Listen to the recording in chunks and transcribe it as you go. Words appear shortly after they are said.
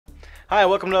Hi,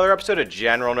 welcome to another episode of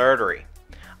General Nerdery.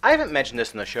 I haven't mentioned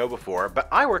this in the show before, but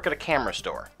I work at a camera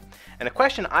store. And a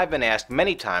question I've been asked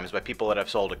many times by people that I've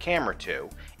sold a camera to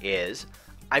is,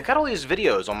 I've got all these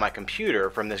videos on my computer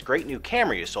from this great new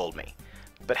camera you sold me,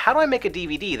 but how do I make a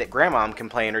DVD that Grandmom can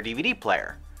play in her DVD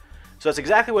player? So that's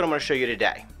exactly what I'm going to show you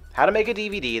today. How to make a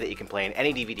DVD that you can play in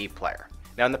any DVD player.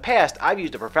 Now in the past, I've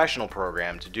used a professional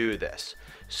program to do this.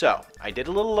 So, I did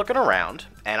a little looking around,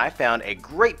 and I found a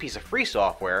great piece of free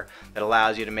software that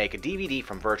allows you to make a DVD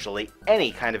from virtually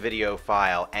any kind of video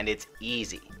file, and it's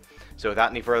easy. So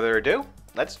without any further ado,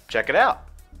 let's check it out.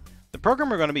 The program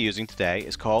we're going to be using today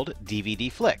is called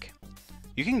DVD Flick.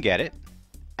 You can get it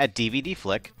at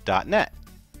dvdflick.net.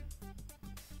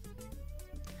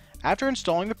 After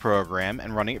installing the program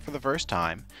and running it for the first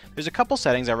time, there's a couple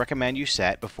settings I recommend you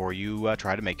set before you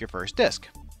try to make your first disc.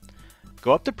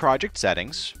 Go up to Project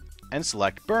Settings and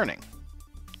select Burning.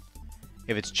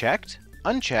 If it's checked,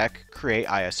 uncheck Create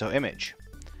ISO Image.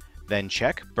 Then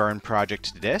check Burn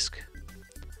Project to Disk.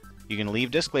 You can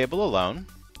leave Disk Label alone.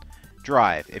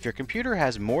 Drive. If your computer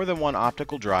has more than one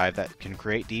optical drive that can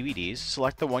create DVDs,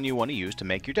 select the one you want to use to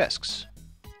make your discs.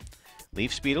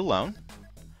 Leave Speed alone.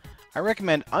 I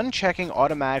recommend unchecking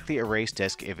Automatically Erase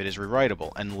Disk if it is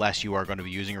rewritable, unless you are going to be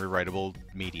using rewritable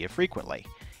media frequently.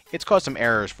 It's caused some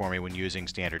errors for me when using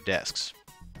standard discs.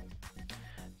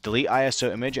 Delete ISO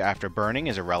image after burning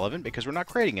is irrelevant because we're not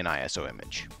creating an ISO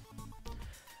image.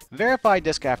 Verify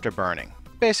disk after burning.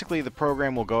 Basically, the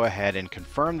program will go ahead and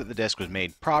confirm that the disk was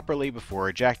made properly before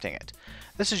ejecting it.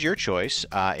 This is your choice.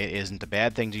 It isn't a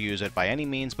bad thing to use it by any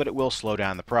means, but it will slow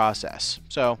down the process.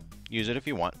 So, use it if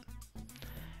you want.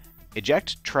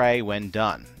 Eject tray when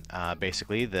done.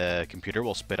 Basically, the computer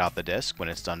will spit out the disk when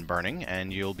it's done burning,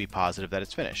 and you'll be positive that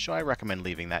it's finished, so I recommend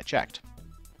leaving that checked.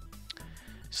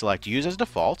 Select Use as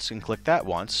Default and click that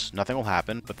once. Nothing will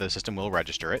happen, but the system will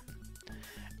register it.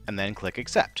 And then click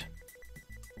Accept.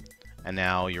 And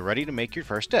now you're ready to make your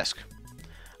first disk.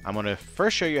 I'm going to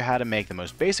first show you how to make the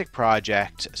most basic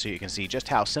project so you can see just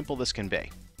how simple this can be.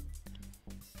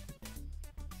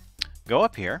 Go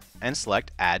up here and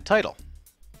select Add Title.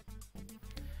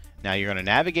 Now you're going to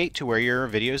navigate to where your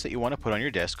videos that you want to put on your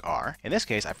disk are. In this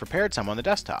case, I've prepared some on the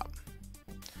desktop.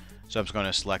 So I'm just going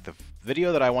to select the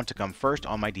video that I want to come first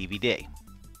on my DVD.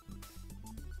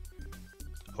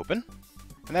 Open,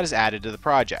 and that is added to the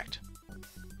project.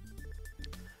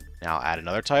 Now I'll add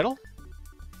another title.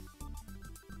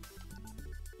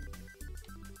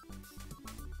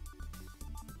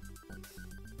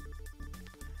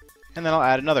 And then I'll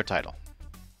add another title.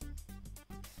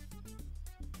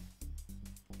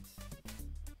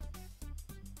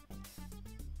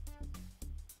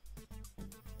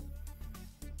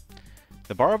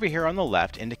 The bar over here on the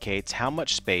left indicates how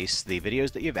much space the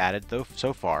videos that you've added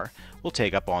so far will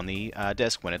take up on the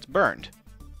disk when it's burned.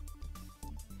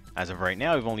 As of right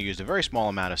now, we've only used a very small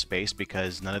amount of space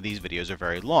because none of these videos are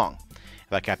very long.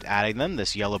 If I kept adding them,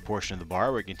 this yellow portion of the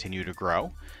bar would continue to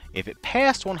grow. If it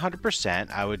passed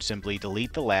 100%, I would simply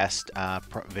delete the last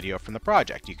video from the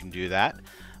project. You can do that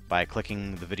by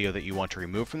clicking the video that you want to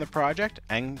remove from the project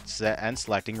and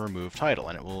selecting Remove Title,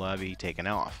 and it will be taken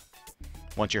off.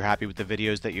 Once you're happy with the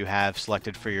videos that you have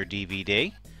selected for your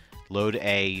DVD, load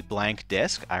a blank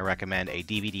disc. I recommend a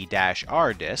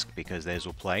DVD-R disc because those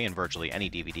will play in virtually any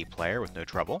DVD player with no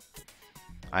trouble.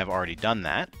 I've already done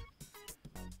that.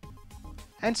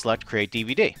 And select Create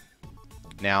DVD.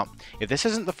 Now, if this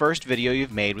isn't the first video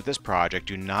you've made with this project,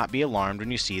 do not be alarmed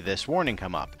when you see this warning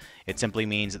come up. It simply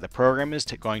means that the program is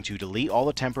going to delete all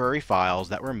the temporary files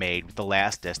that were made with the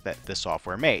last disc that the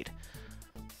software made.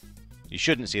 You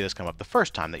shouldn't see this come up the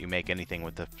first time that you make anything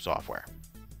with the software.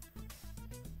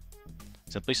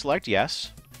 Simply select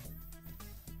Yes.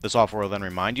 The software will then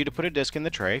remind you to put a disk in the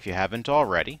tray if you haven't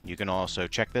already. You can also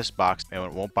check this box and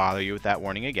it won't bother you with that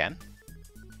warning again.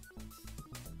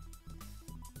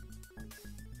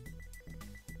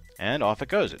 And off it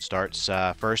goes. It starts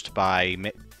first by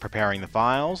preparing the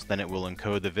files, then it will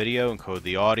encode the video, encode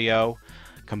the audio,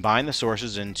 combine the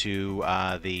sources into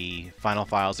the final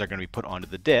files that are going to be put onto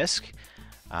the disk,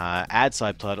 add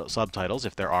subtitles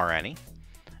if there are any,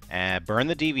 and burn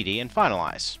the DVD and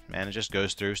finalize. And it just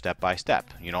goes through step by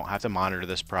step. You don't have to monitor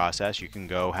this process. You can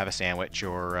go have a sandwich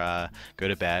or go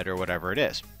to bed or whatever it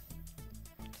is.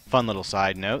 Fun little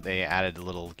side note, they added a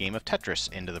little game of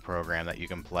Tetris into the program that you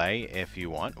can play if you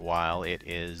want while it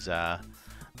is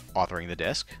authoring the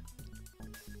disk.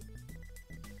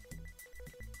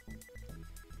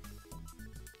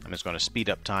 I'm just going to speed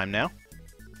up time now.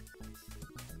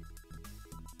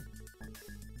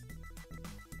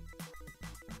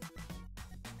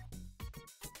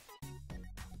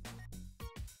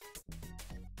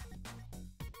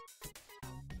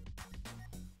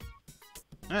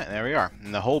 Alright, there we are.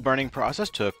 And the whole burning process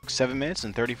took 7 minutes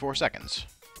and 34 seconds.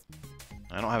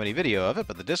 I don't have any video of it,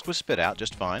 but the disk was spit out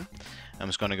just fine. I'm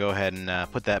just going to go ahead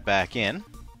and put that back in.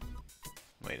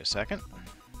 Wait a second.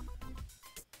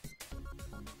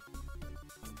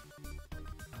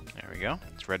 There we go.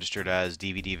 It's registered as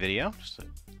DVD video.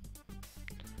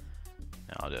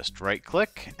 I'll just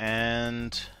right-click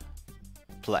and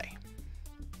play.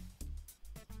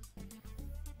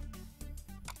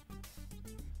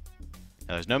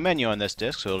 Now, there's no menu on this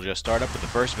disk, so it'll just start up with the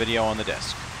first video on the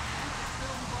disk.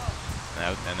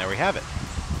 And there we have it.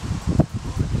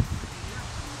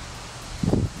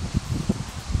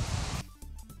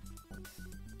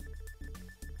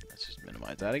 Let's just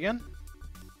minimize that again.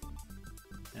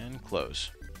 And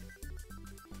close.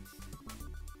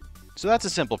 So that's a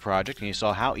simple project, and you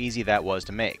saw how easy that was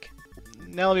to make.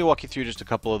 Now let me walk you through just a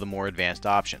couple of the more advanced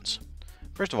options.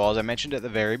 First of all, as I mentioned at the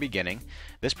very beginning,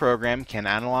 this program can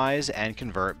analyze and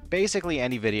convert basically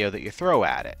any video that you throw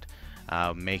at it,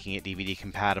 making it DVD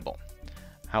compatible.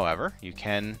 However, you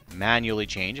can manually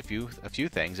change a few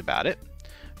things about it.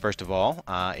 First of all,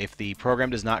 if the program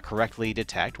does not correctly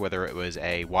detect whether it was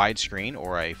a widescreen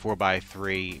or a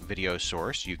 4:3 video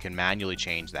source, you can manually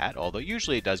change that, although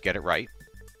usually it does get it right.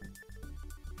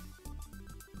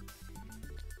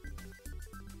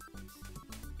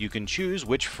 You can choose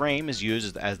which frame is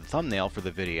used as the thumbnail for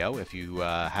the video if you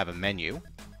have a menu.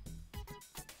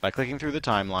 By clicking through the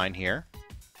timeline here,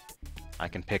 I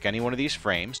can pick any one of these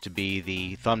frames to be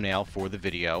the thumbnail for the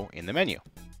video in the menu.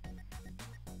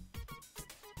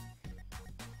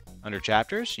 Under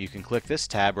Chapters, you can click this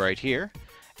tab right here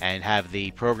and have the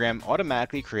program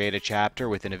automatically create a chapter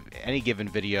within any given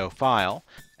video file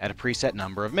at a preset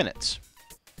number of minutes.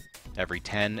 Every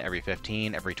 10, every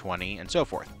 15, every 20, and so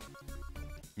forth.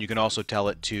 You can also tell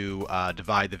it to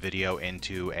divide the video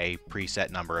into a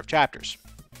preset number of chapters.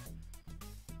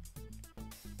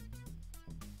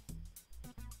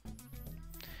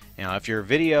 Now, if you're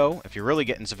really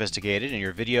getting sophisticated and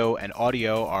your video and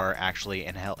audio are actually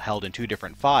held in two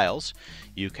different files,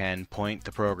 you can point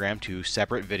the program to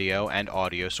separate video and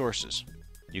audio sources.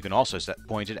 You can also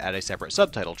point it at a separate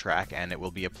subtitle track and it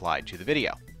will be applied to the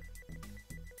video.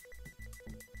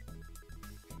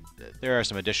 There are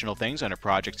some additional things under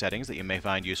project settings that you may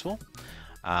find useful.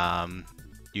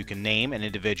 You can name an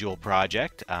individual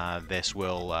project. This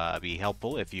will be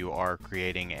helpful if you are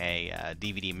creating a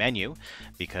DVD menu,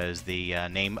 because the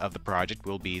name of the project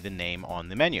will be the name on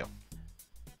the menu.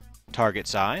 Target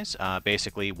size,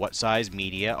 basically what size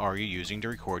media are you using to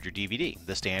record your DVD.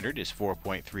 The standard is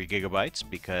 4.3 gigabytes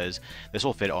because this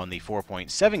will fit on the 4.7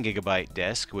 gigabyte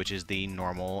disc, which is the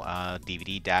normal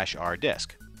DVD-R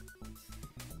disc.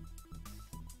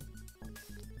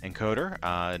 Encoder,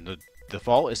 the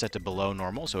default is set to below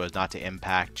normal so as not to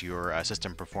impact your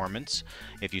system performance.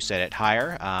 If you set it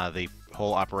higher, the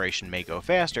whole operation may go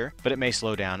faster, but it may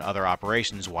slow down other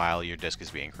operations while your disk is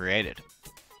being created.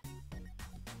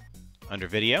 Under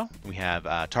Video, we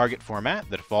have target format.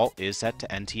 The default is set to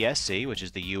NTSC, which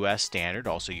is the US standard,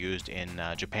 also used in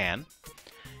Japan.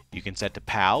 You can set to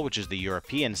PAL, which is the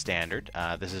European standard.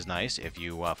 This is nice if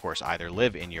you, of course, either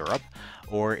live in Europe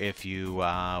or if you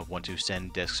want to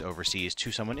send discs overseas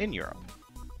to someone in Europe.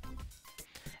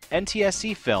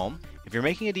 NTSC film, if you're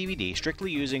making a DVD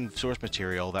strictly using source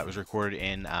material that was recorded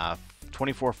in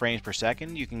 24 frames per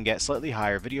second, you can get slightly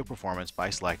higher video performance by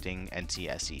selecting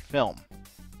NTSC film.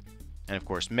 And of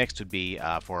course, mixed would be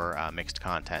for mixed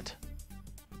content.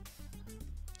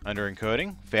 Under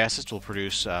encoding, fastest will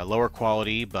produce lower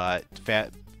quality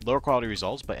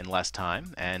results, but in less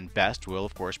time, and best will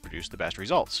of course produce the best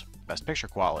results, best picture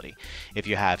quality. If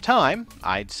you have time,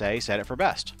 I'd say set it for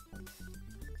best.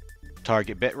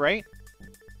 Target bitrate,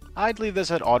 I'd leave this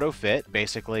at auto fit.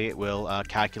 Basically, it will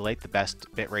calculate the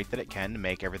best bitrate that it can to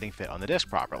make everything fit on the disc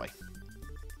properly.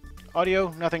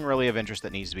 Audio, nothing really of interest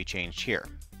that needs to be changed here.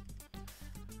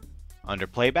 Under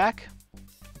playback,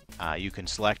 you can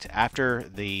select after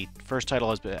the first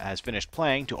title has finished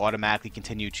playing to automatically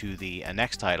continue to the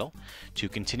next title, to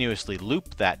continuously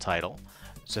loop that title,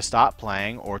 to stop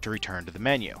playing, or to return to the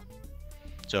menu.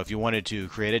 So if you wanted to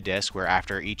create a disc where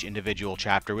after each individual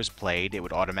chapter was played, it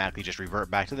would automatically just revert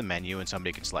back to the menu and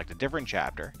somebody could select a different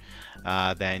chapter,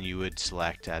 then you would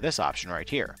select this option right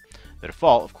here. The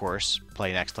default, of course,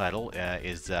 play next title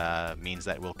means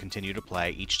that we'll continue to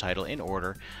play each title in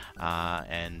order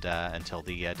until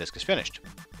the disc is finished.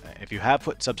 If you have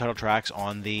put subtitle tracks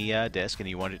on the disc and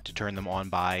you wanted to turn them on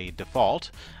by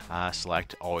default,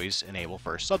 select Always Enable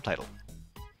First Subtitle.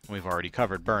 We've already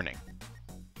covered burning.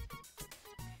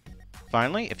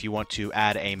 Finally, if you want to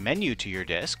add a menu to your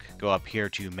disc, go up here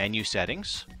to Menu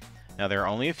Settings, Now, there are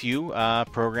only a few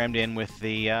programmed in with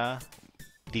the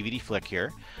DVD flick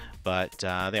here, but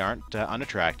they aren't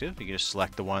unattractive. You can just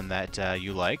select the one that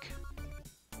you like.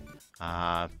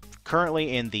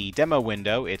 Currently in the demo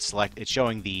window, it's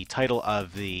showing the title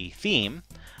of the theme.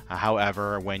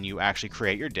 However, when you actually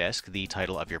create your disk, the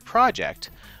title of your project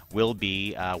will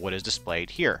be what is displayed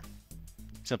here.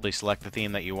 Simply select the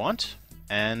theme that you want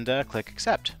and click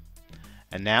Accept.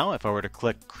 And now, if I were to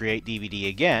click Create DVD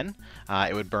again,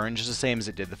 it would burn just the same as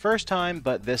it did the first time,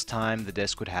 but this time the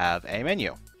disk would have a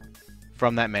menu.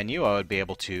 From that menu, I would be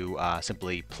able to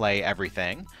simply play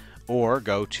everything, or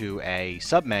go to a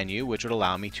submenu, which would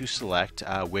allow me to select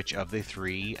which of the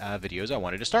 3 videos I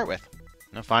wanted to start with.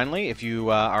 Now finally, if you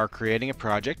are creating a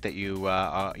project that you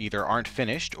either aren't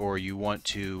finished or you want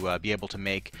to be able to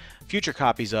make future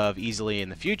copies of easily in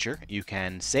the future, you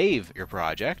can save your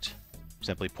project.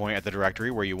 Simply point at the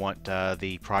directory where you want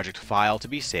the project file to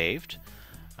be saved,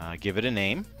 give it a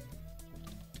name,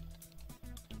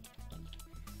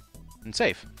 and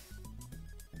save.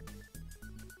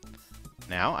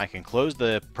 Now I can close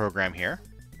the program here,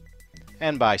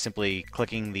 and by simply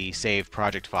clicking the Save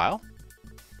Project file,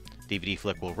 DVD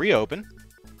Flick will reopen,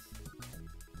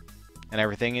 and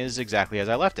everything is exactly as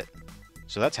I left it.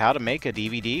 So that's how to make a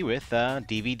DVD with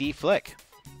DVD Flick.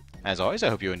 As always, I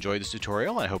hope you enjoyed this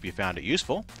tutorial, and I hope you found it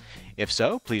useful. If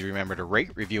so, please remember to rate,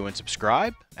 review, and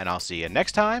subscribe, and I'll see you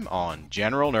next time on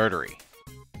General Nerdery.